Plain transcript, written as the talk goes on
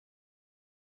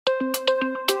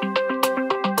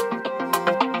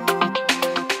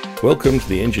Welcome to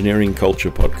the Engineering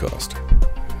Culture Podcast.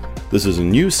 This is a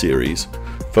new series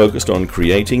focused on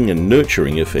creating and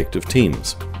nurturing effective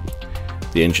teams.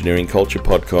 The Engineering Culture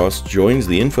Podcast joins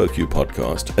the InfoQ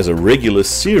podcast as a regular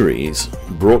series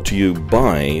brought to you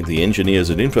by the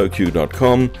engineers at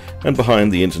InfoQ.com and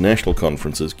behind the international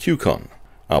conferences QCon.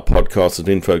 Our podcasts at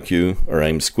InfoQ are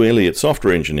aimed squarely at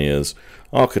software engineers,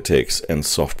 architects, and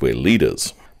software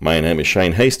leaders. My name is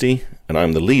Shane Hasty, and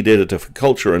I'm the lead editor for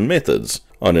Culture and Methods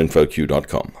on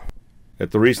InfoQ.com.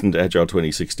 At the recent Agile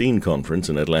 2016 conference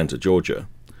in Atlanta, Georgia,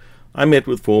 I met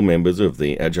with 4 members of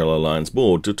the Agile Alliance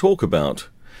board to talk about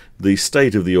the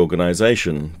state of the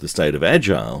organization, the state of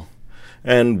Agile,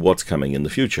 and what's coming in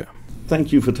the future.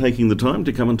 Thank you for taking the time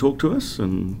to come and talk to us.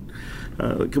 And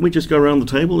can we just go around the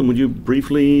table and would you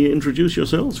briefly introduce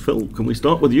yourselves? Phil, can we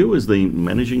start with you as the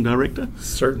Managing Director?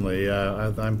 Certainly.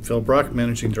 I'm Phil Bruck,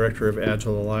 Managing Director of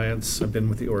Agile Alliance. I've been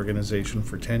with the organization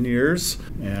for 10 years,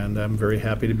 and I'm very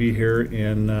happy to be here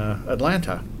in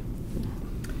Atlanta.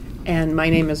 And my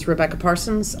name is Rebecca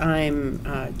Parsons.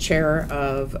 I'm chair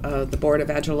of the board of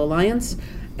Agile Alliance,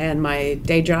 and my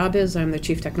day job is I'm the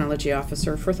Chief Technology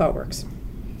Officer for ThoughtWorks.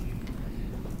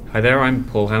 Hi there, I'm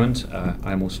Paul Hammond.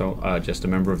 I'm also just a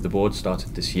member of the board,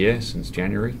 started this year, since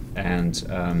January, and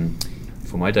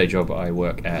for my day job I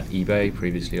work at eBay,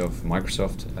 previously of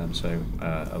Microsoft, so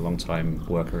a long-time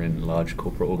worker in large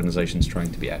corporate organizations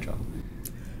trying to be agile.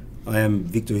 I am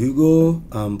Victor Hugo.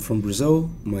 I'm from Brazil.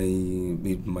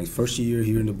 My first year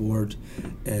here in the board,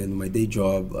 and my day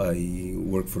job I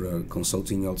work for a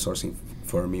consulting outsourcing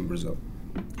firm in Brazil.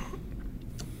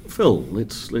 Phil,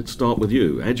 let's start with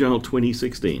you. Agile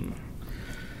 2016.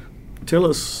 Tell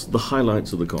us the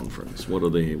highlights of the conference. What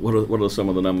are some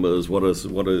of the numbers? What are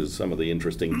some of the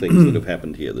interesting things that have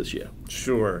happened here this year?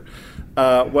 Sure.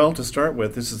 Well, to start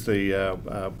with, this is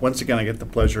the once again I get the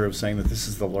pleasure of saying that this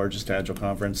is the largest Agile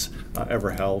conference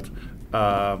ever held.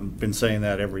 Been saying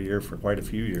that every year for quite a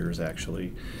few years,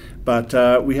 actually. But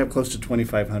we have close to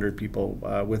 2,500 people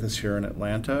with us here in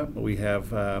Atlanta. We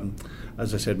have,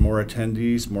 as I said, more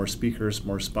attendees, more speakers,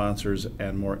 more sponsors,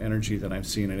 and more energy than I've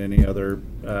seen at any other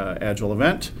Agile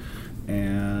event.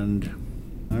 And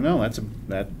I don't know,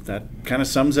 that kind of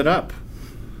sums it up.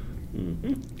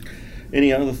 Mm-hmm.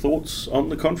 Any other thoughts on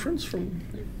the conference?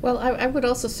 Well, I would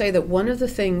also say that one of the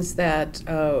things that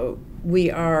we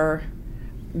are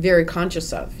very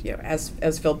conscious of,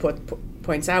 as Phil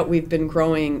points out, we've been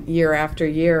growing year after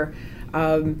year.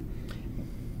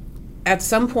 At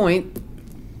some point,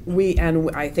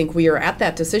 I think we are at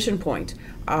that decision point.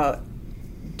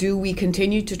 Do we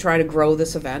continue to try to grow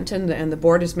this event? And the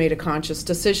board has made a conscious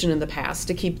decision in the past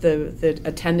to keep the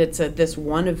attendance at this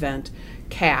one event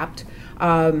capped.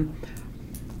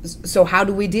 So how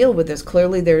do we deal with this?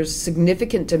 Clearly, there's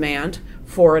significant demand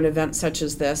for an event such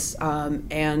as this,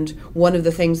 and one of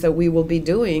the things that we will be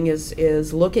doing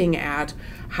is looking at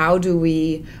how do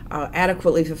we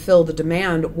adequately fulfill the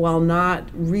demand while not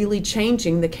really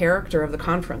changing the character of the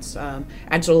conference.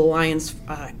 Agile Alliance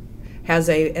has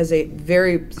a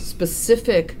very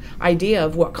specific idea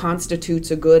of what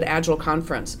constitutes a good Agile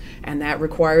conference, and that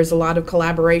requires a lot of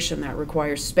collaboration, that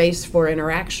requires space for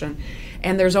interaction.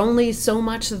 And there's only so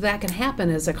much that can happen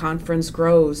as a conference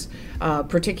grows,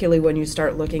 particularly when you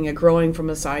start looking at growing from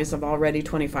a size of already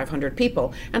 2,500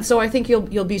 people. And so I think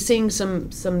you'll be seeing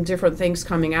some different things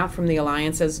coming out from the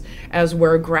Alliance as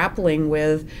we're grappling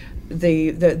with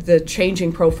the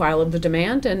changing profile of the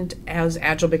demand, and as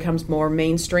Agile becomes more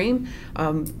mainstream,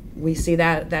 we see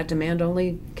that demand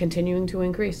only continuing to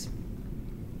increase.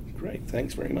 Great,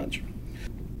 thanks very much.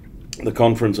 The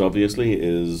conference obviously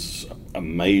is a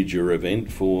major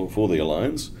event for the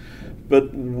Alliance,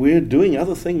 but we're doing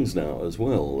other things now as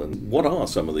well. And what are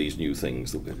some of these new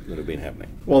things that have been happening?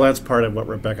 Well, that's part of what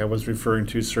Rebecca was referring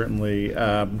to, certainly.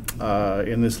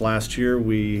 In this last year,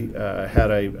 we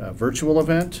had a virtual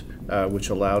event, which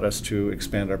allowed us to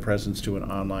expand our presence to an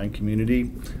online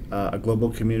community, a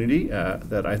global community,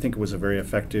 that I think was a very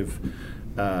effective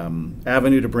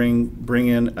avenue to bring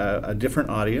in a different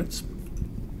audience.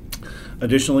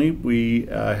 Additionally, we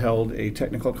held a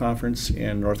technical conference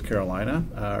in North Carolina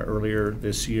earlier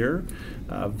this year.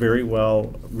 Very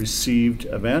well received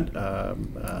event,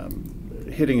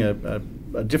 hitting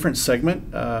a different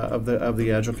segment of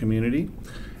the Agile community,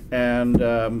 and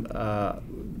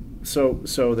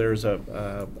so there's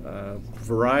a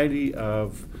variety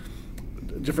of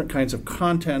different kinds of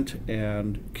content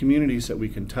and communities that we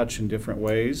can touch in different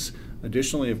ways.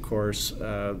 Additionally, of course,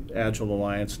 Agile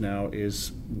Alliance now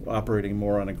is operating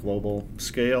more on a global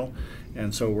scale,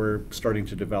 and so we're starting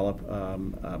to develop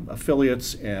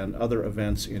affiliates and other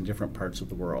events in different parts of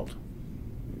the world.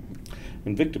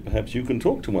 And Victor, perhaps you can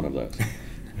talk to one of those.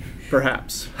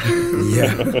 Perhaps.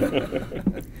 Yeah.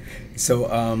 So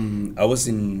I was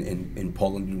in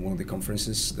Poland in one of the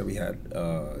conferences that we had,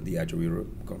 the Agile Europe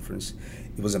conference.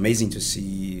 It was amazing to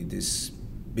see this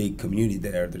big community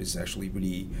there that is actually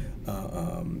really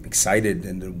excited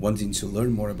and wanting to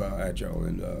learn more about Agile,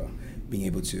 and being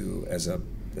able to, as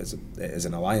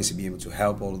an alliance, be able to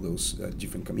help all of those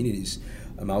different communities.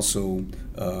 I'm also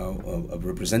a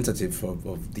representative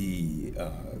of the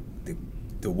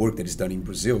work that is done in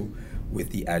Brazil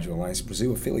with the Agile Alliance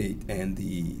Brazil affiliate and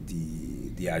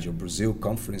the Agile Brazil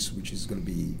conference, which is going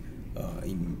to be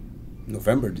in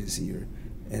November this year.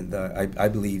 And I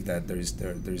believe that there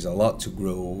is a lot to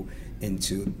grow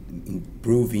into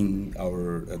improving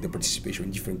the participation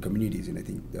in different communities, and I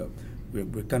think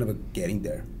we're kind of getting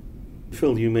there.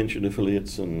 Phil, you mentioned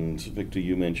affiliates, and Victor,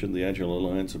 you mentioned the Agile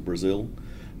Alliance of Brazil.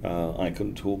 I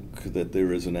can talk that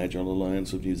there is an Agile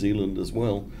Alliance of New Zealand as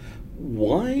well.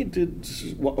 What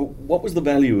was the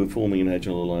value of forming an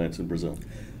Agile Alliance in Brazil?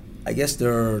 I guess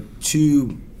there are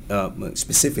two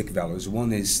specific values.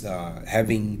 One is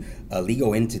having a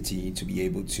legal entity to be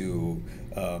able to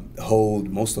hold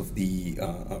most of the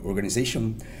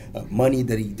organization money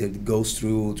that goes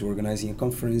through to organizing a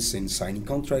conference and signing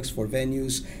contracts for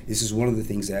venues. This is one of the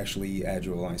things that actually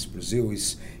Agile Alliance Brazil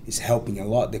is helping a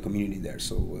lot the community there.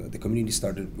 So the community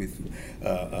started with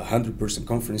 100-person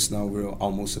conference. Now we're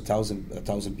almost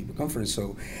 1,000 people conference.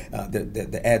 So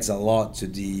that adds a lot to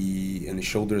the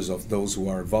shoulders of those who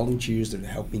are volunteers that are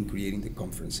helping creating the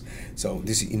conference. So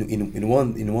this in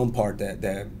one part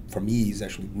that for me is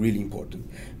actually really important.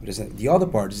 But the other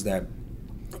part is that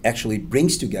actually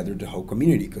brings together the whole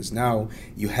community, because now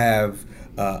you have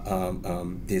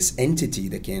this entity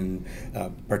that can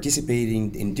participate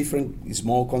in different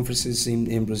small conferences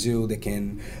in Brazil, that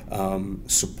can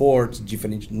support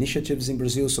different initiatives in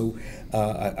Brazil. So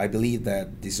I believe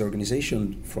that this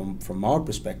organization, from our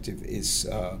perspective, is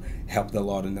helped a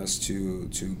lot in us to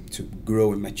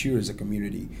grow and mature as a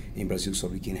community in Brazil, so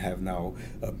we can have now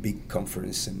a big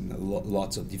conference and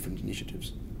lots of different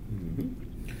initiatives. Mm-hmm.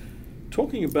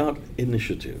 Talking about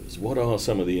initiatives, what are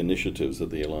some of the initiatives that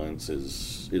the Alliance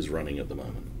is running at the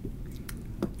moment?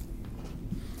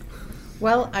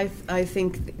 Well, I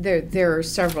think there are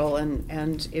several,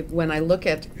 and when I look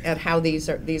at how these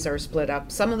are split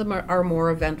up, some of them are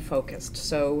more event focused.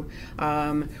 So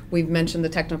we've mentioned the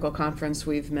technical conference,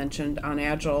 we've mentioned on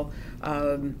Agile.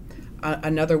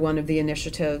 Another one of the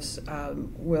initiatives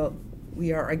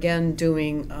we are again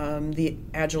doing the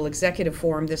Agile Executive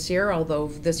Forum this year, although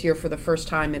this year for the first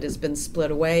time it has been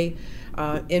split away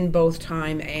in both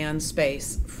time and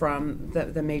space from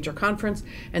the major conference.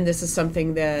 And this is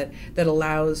something that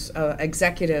allows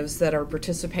executives that are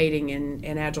participating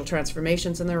in Agile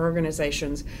transformations in their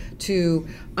organizations to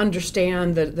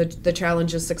understand the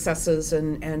challenges, successes,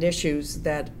 and issues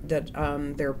that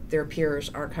their peers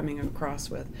are coming across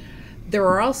with. There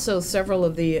are also several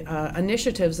of the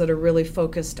initiatives that are really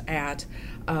focused at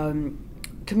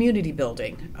community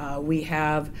building. We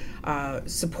have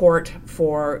support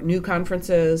for new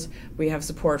conferences. We have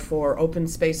support for open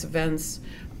space events.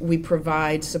 We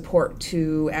provide support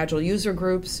to Agile user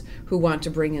groups who want to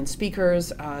bring in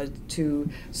speakers to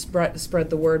spread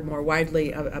the word more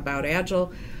widely about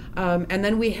Agile. And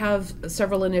then we have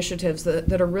several initiatives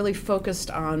that are really focused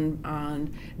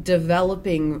on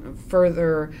developing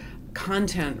further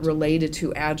content related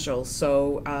to Agile.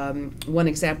 So one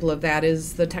example of that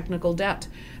is the technical debt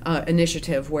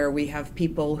initiative, where we have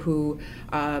people who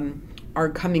are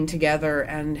coming together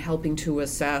and helping to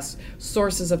assess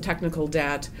sources of technical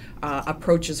debt,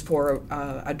 approaches for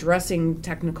addressing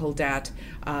technical debt,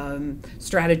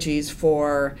 strategies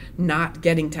for not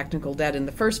getting technical debt in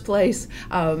the first place.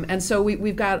 And so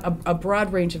we've got a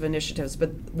broad range of initiatives.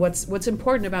 But what's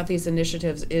important about these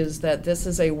initiatives is that this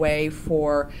is a way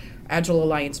for Agile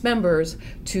Alliance members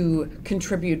to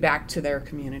contribute back to their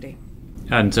community.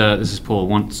 And this is Paul.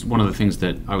 One of the things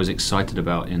that I was excited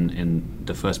about in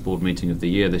the first board meeting of the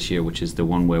year this year, which is the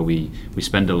one where we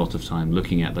spend a lot of time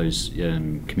looking at those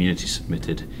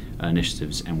community-submitted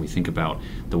initiatives, and we think about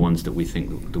the ones that we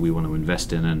think that we want to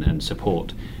invest in and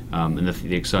support. And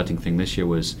the exciting thing this year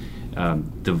was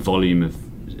the volume of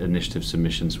initiative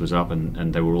submissions was up,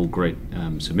 and they were all great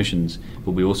submissions,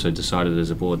 but we also decided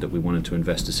as a board that we wanted to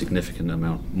invest a significant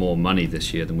amount more money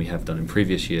this year than we have done in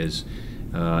previous years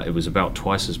It was about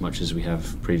twice as much as we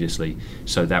have previously,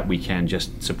 so that we can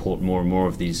just support more and more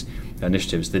of these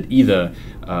initiatives that either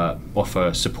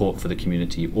offer support for the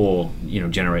community or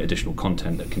generate additional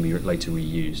content that can be later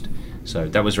reused. So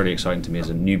that was really exciting to me as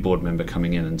a new board member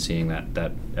coming in and seeing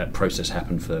that process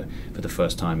happen for the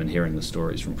first time and hearing the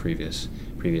stories from previous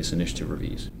initiative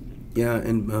reviews. Yeah,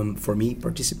 and for me,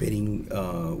 participating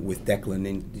with Declan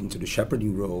into the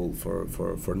shepherding role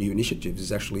for new initiatives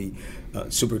is actually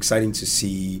super exciting to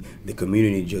see the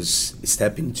community just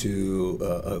step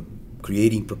into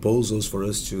creating proposals for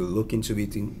us to look into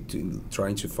it, into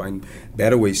trying to find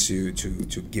better ways to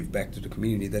give back to the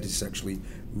community. That is actually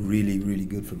really, really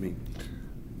good for me.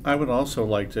 I would also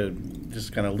like to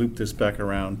just kind of loop this back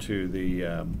around to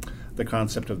the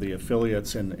concept of the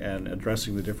affiliates and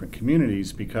addressing the different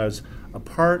communities, because a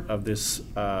part of this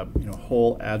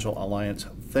whole Agile Alliance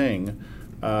thing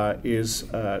is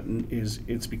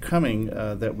it's becoming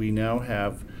that we now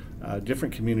have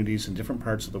different communities in different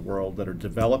parts of the world that are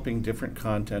developing different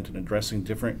content and addressing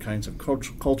different kinds of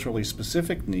culturally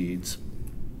specific needs.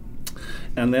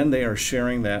 And then they are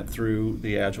sharing that through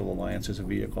the Agile Alliance as a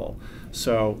vehicle.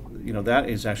 So, that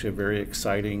is actually a very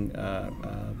exciting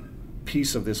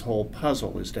piece of this whole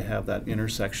puzzle, is to have that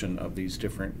intersection of these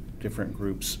different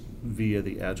groups via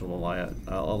the Agile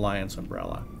Alliance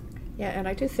umbrella. Yeah, and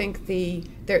I do think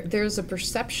there's a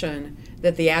perception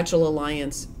that the Agile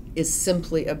Alliance is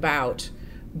simply about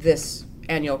this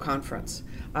annual conference.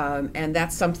 And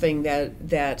that's something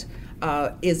that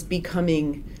is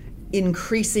becoming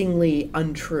increasingly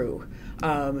untrue.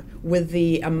 With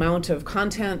the amount of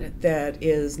content that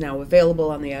is now available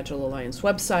on the Agile Alliance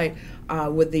website,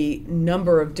 with the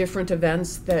number of different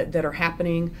events that are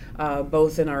happening,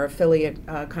 both in our affiliate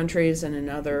countries and in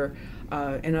other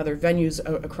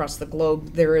venues across the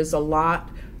globe, there is a lot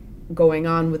going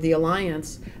on with the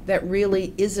Alliance that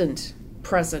really isn't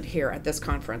present here at this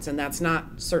conference. And that's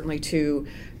not certainly to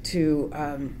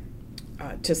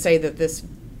say that this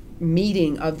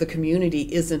meeting of the community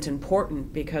isn't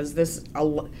important, because this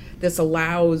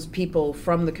allows people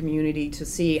from the community to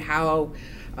see how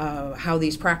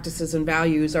these practices and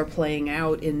values are playing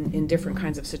out in different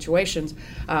kinds of situations.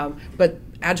 But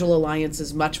Agile Alliance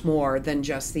is much more than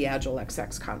just the Agile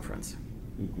XX conference.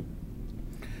 Mm-hmm.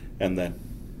 And that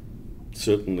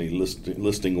certainly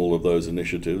listing all of those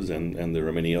initiatives, and there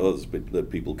are many others that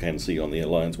people can see on the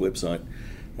Alliance website,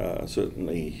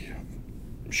 certainly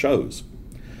shows.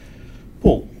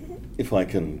 Paul, if I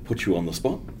can put you on the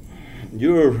spot,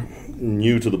 you're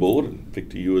new to the board,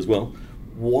 Victor, you as well.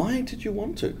 Why did you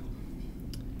want to?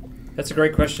 That's a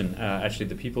great question. Actually,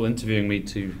 the people interviewing me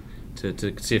to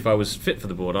see if I was fit for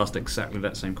the board asked exactly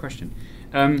that same question.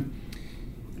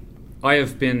 I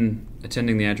have been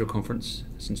attending the Agile conference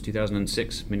since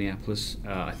 2006, Minneapolis.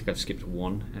 I think I've skipped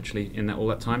one, actually, in all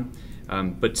that time.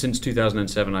 But since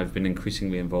 2007, I've been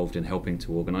increasingly involved in helping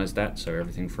to organize that. So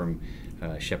everything from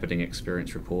shepherding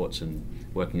experience reports and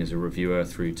working as a reviewer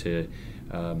through to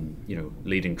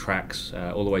leading tracks,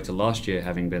 all the way to last year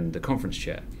having been the conference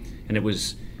chair. And it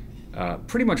was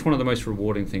pretty much one of the most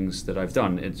rewarding things that I've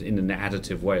done. It's in an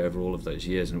additive way over all of those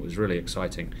years, and it was really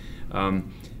exciting.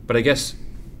 But I guess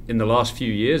in the last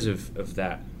few years of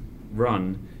that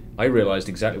run, I realized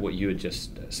exactly what you had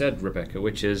just said, Rebecca,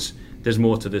 which is there's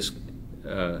more to this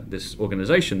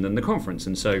organization than the conference.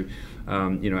 And so,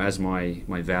 as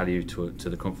my value to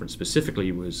the conference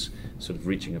specifically was sort of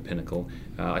reaching a pinnacle,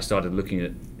 I started looking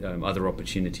at other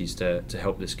opportunities to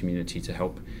help this community, to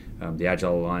help the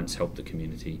Agile Alliance help the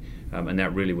community. And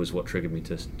that really was what triggered me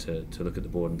to look at the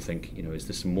board and think, is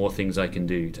there some more things I can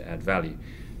do to add value?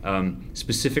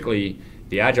 Specifically,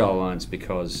 the Agile Alliance,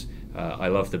 because I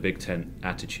love the Big Tent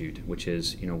attitude, which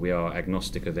is, we are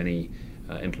agnostic of any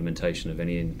implementation of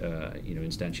any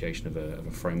instantiation of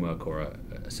a framework or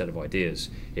a set of ideas.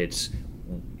 It's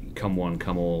come one,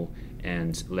 come all,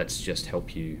 and let's just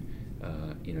help you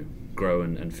grow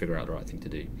and figure out the right thing to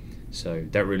do. So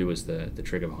that really was the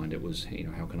trigger behind it, was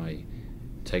how can I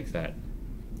take that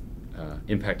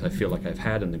impact I feel like I've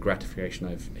had and the gratification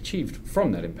I've achieved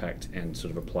from that impact and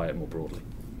sort of apply it more broadly.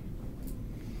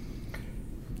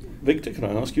 Victor, can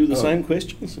I ask you the same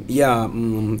questions? Yeah,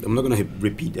 I'm not going to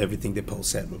repeat everything that Paul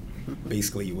said, but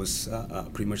basically it was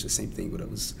pretty much the same thing. But I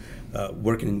was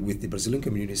working with the Brazilian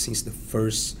community since the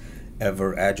first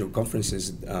ever Agile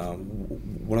conferences.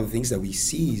 One of the things that we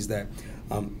see is that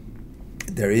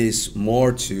there is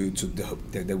more to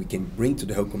that we can bring to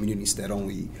the whole community instead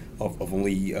only of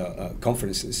only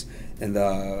conferences. And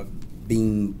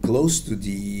being close to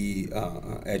the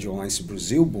Agile Alliance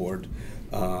Brazil board,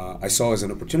 I saw as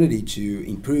an opportunity to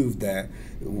improve that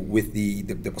with the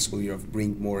possibility of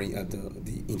bring more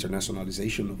the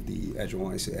internationalization of the Agile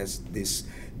Alliance as this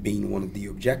being one of the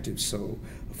objectives. So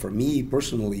for me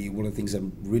personally, one of the things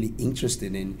I'm really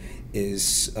interested in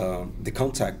is the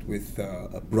contact with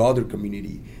a broader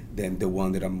community than the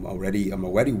one that I'm already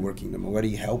working. I'm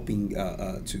already helping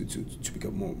to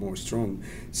become more strong.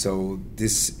 So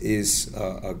this is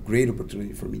a great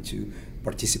opportunity for me to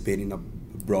participate in a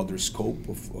broader scope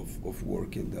of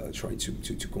work and try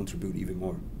to contribute even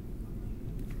more.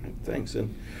 Thanks.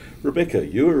 And Rebecca,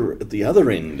 you're at the other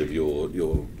end of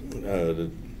your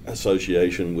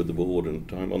association with the board and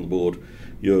time on the board.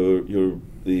 You're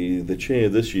the chair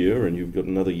this year, and you've got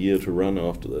another year to run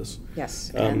after this.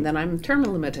 Yes, and then I'm term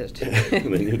limited.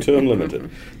 And then you're term limited.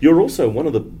 You're also one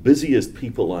of the busiest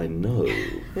people I know.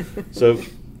 So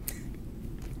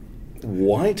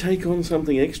why take on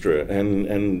something extra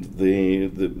and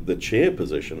the chair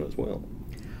position as well?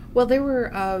 Well, there were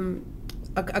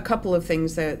a couple of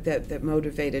things that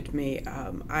motivated me.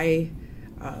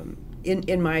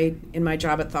 In my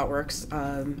job at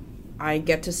ThoughtWorks, I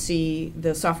get to see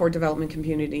the software development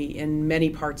community in many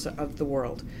parts of the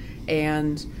world,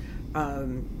 and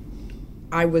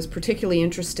I was particularly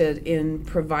interested in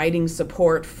providing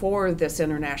support for this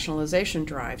internationalization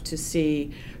drive to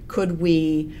see could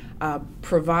we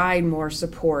provide more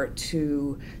support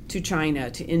to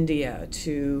China, to India,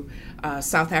 to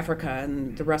South Africa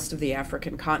and the rest of the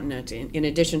African continent, in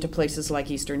addition to places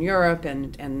like Eastern Europe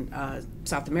and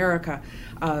South America,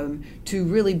 to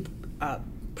really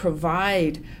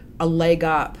provide a leg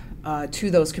up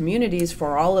to those communities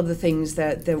for all of the things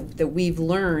that we've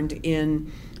learned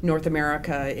in North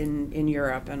America, in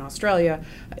Europe and Australia,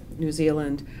 New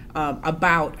Zealand,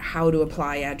 about how to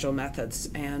apply agile methods.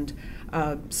 And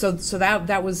so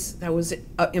that was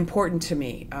important to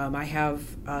me. I have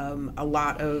a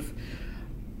lot of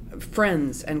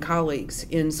friends and colleagues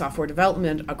in software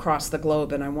development across the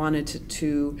globe, and I wanted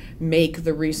to make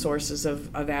the resources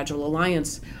of Agile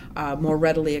Alliance more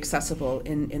readily accessible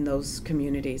in those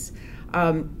communities.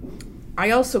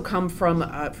 I also come from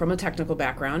a technical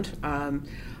background,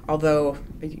 although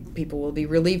people will be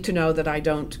relieved to know that I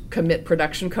don't commit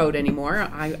production code anymore.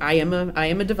 I am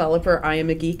a developer. I am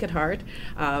a geek at heart,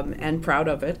 and proud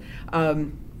of it.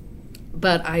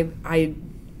 But I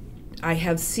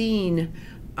have seen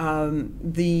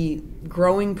the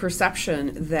growing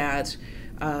perception that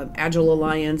Agile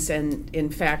Alliance, and in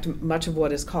fact much of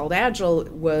what is called Agile,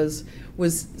 was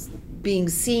being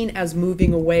seen as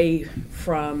moving away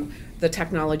from the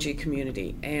technology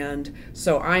community. And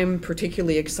so I'm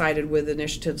particularly excited with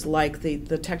initiatives like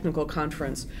the technical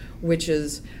conference, which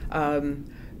is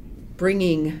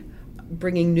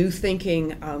bringing new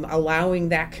thinking, allowing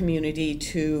that community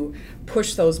to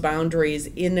push those boundaries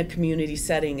in a community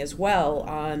setting as well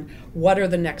on what are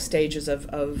the next stages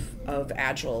of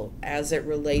Agile as it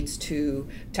relates to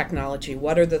technology.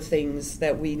 What are the things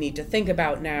that we need to think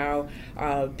about now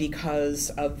because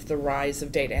of the rise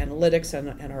of data analytics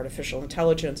and artificial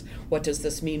intelligence? What does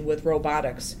this mean with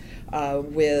robotics,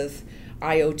 with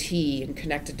IoT and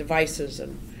connected devices?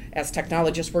 And as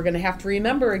technologists, we're going to have to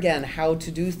remember again how to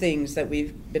do things that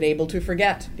we've been able to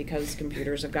forget because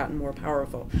computers have gotten more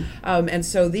powerful. And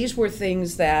so these were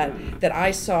things that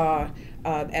I saw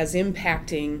as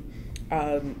impacting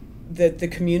the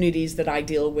communities that I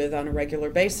deal with on a regular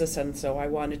basis. And so I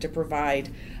wanted to provide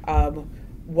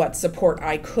what support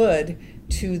I could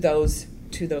to those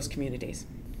communities.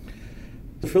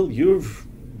 Phil, you've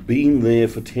been there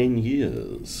for 10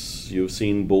 years. You've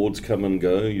seen boards come and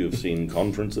go. You've seen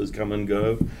conferences come and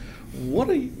go. What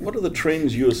are the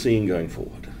trends you're seeing going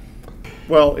forward?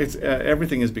 Well, it's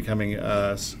everything is becoming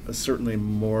certainly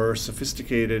more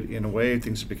sophisticated in a way.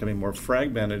 Things are becoming more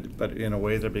fragmented, but in a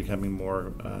way they're becoming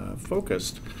more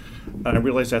focused. I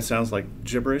realize that sounds like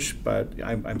gibberish, but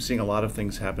I'm seeing a lot of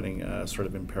things happening sort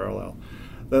of in parallel.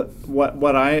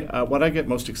 What I get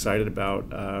most excited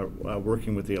about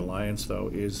working with the Alliance, though,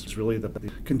 is really the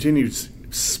continued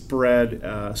spread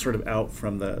sort of out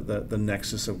from the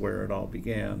nexus of where it all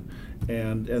began.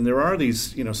 And there are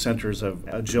these centers of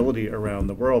agility around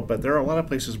the world, but there are a lot of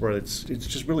places where it's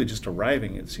just really just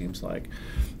arriving, it seems like.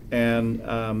 And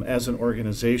as an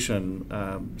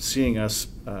organization, seeing us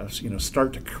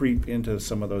start to creep into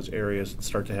some of those areas and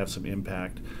start to have some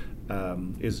impact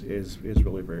is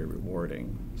really very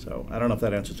rewarding. So I don't know if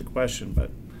that answers the question,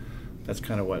 but that's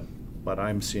kind of what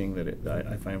I'm seeing that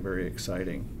I find very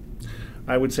exciting.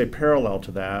 I would say parallel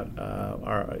to that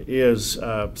is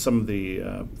some of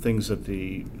the things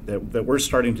that we're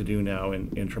starting to do now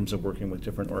in terms of working with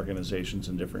different organizations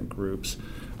and different groups.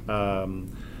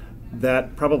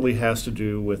 That probably has to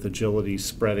do with agility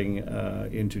spreading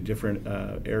into different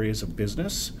areas of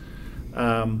business.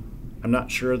 I'm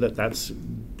not sure that that's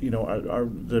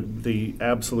the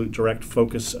absolute direct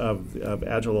focus of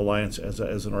Agile Alliance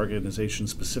as an organization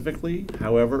specifically.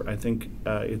 However, I think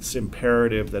it's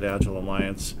imperative that Agile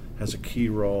Alliance has a key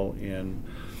role in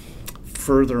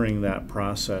furthering that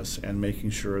process and making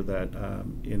sure that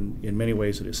in many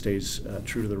ways that it stays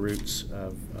true to the roots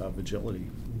of agility.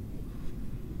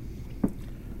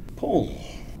 Paul,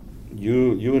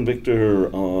 you and Victor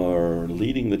are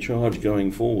leading the charge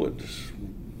going forward.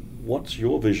 What's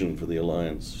your vision for the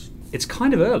Alliance? It's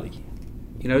kind of early.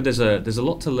 There's a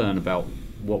lot to learn about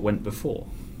what went before.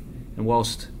 And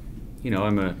whilst,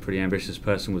 I'm a pretty ambitious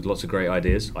person with lots of great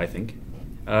ideas, I think,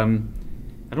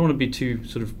 I don't want to be too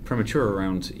sort of premature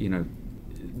around,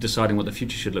 deciding what the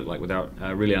future should look like without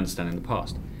really understanding the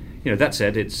past. That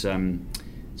said, it's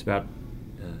about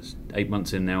 8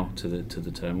 months in now to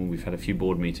the term, and we've had a few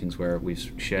board meetings where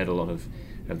we've shared a lot of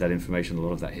that information, a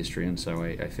lot of that history, and so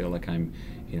I feel like I'm,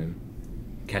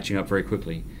 catching up very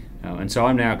quickly. And so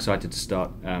I'm now excited to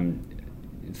start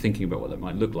thinking about what that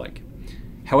might look like.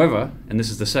 However, and this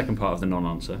is the second part of the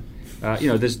non-answer,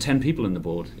 there's 10 people in the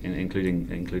board,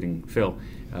 including Phil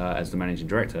as the managing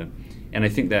director, and I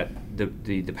think that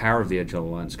the power of the Agile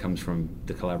Alliance comes from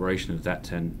the collaboration of that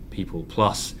 10 people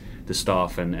plus the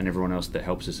staff and everyone else that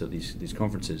helps us at these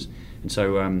conferences. And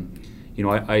so,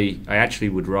 I actually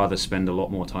would rather spend a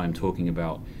lot more time talking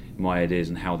about my ideas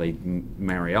and how they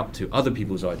marry up to other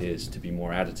people's ideas to be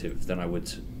more additive than I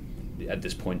would at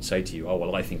this point say to you, oh,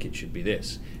 well, I think it should be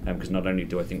this. Because not only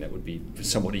do I think that would be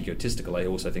somewhat egotistical, I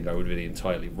also think I would be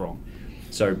entirely wrong.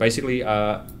 So basically,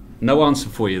 no answer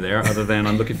for you there, other than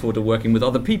I'm looking forward to working with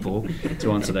other people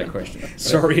to answer that question.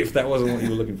 Sorry if that wasn't what you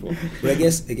were looking for. But I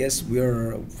guess we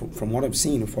are, from what I've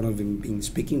seen, from what I've been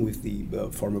speaking with the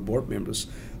former board members,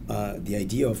 the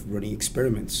idea of running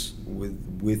experiments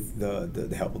with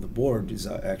the help of the board is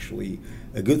actually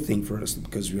a good thing for us,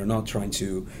 because we are not trying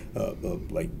to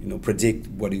predict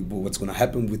what's going to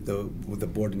happen with the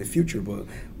board in the future, but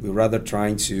we're rather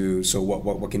trying to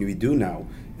what can we do now?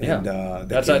 And,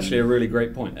 that's actually a really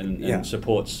great point, and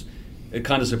supports. It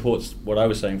kind of supports what I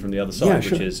was saying from the other side,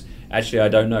 which is actually I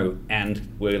don't know, and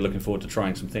we're looking forward to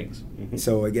trying some things. Mm-hmm.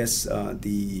 So I guess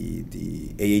the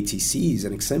AATC is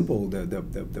an example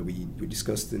that we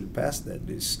discussed in the past. That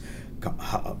is,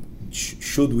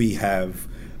 should we have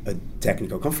a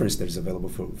technical conference that is available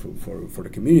for the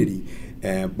community,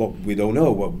 but we don't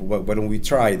know. Why don't we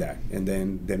try that? And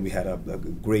then we had a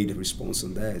great response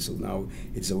on that. So now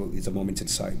it's a moment to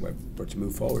decide where to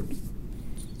move forward.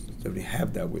 So we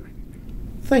have that with.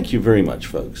 Thank you very much,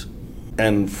 folks.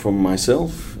 And from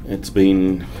myself, it's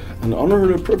been an honor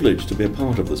and a privilege to be a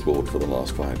part of this board for the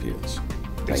last 5 years.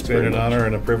 It's been an honor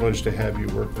and a privilege to have you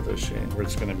work with us, Shane.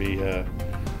 It's going to be a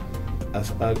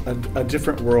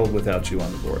different world without you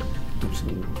on the board.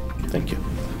 Absolutely. Thank you.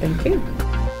 Thank you.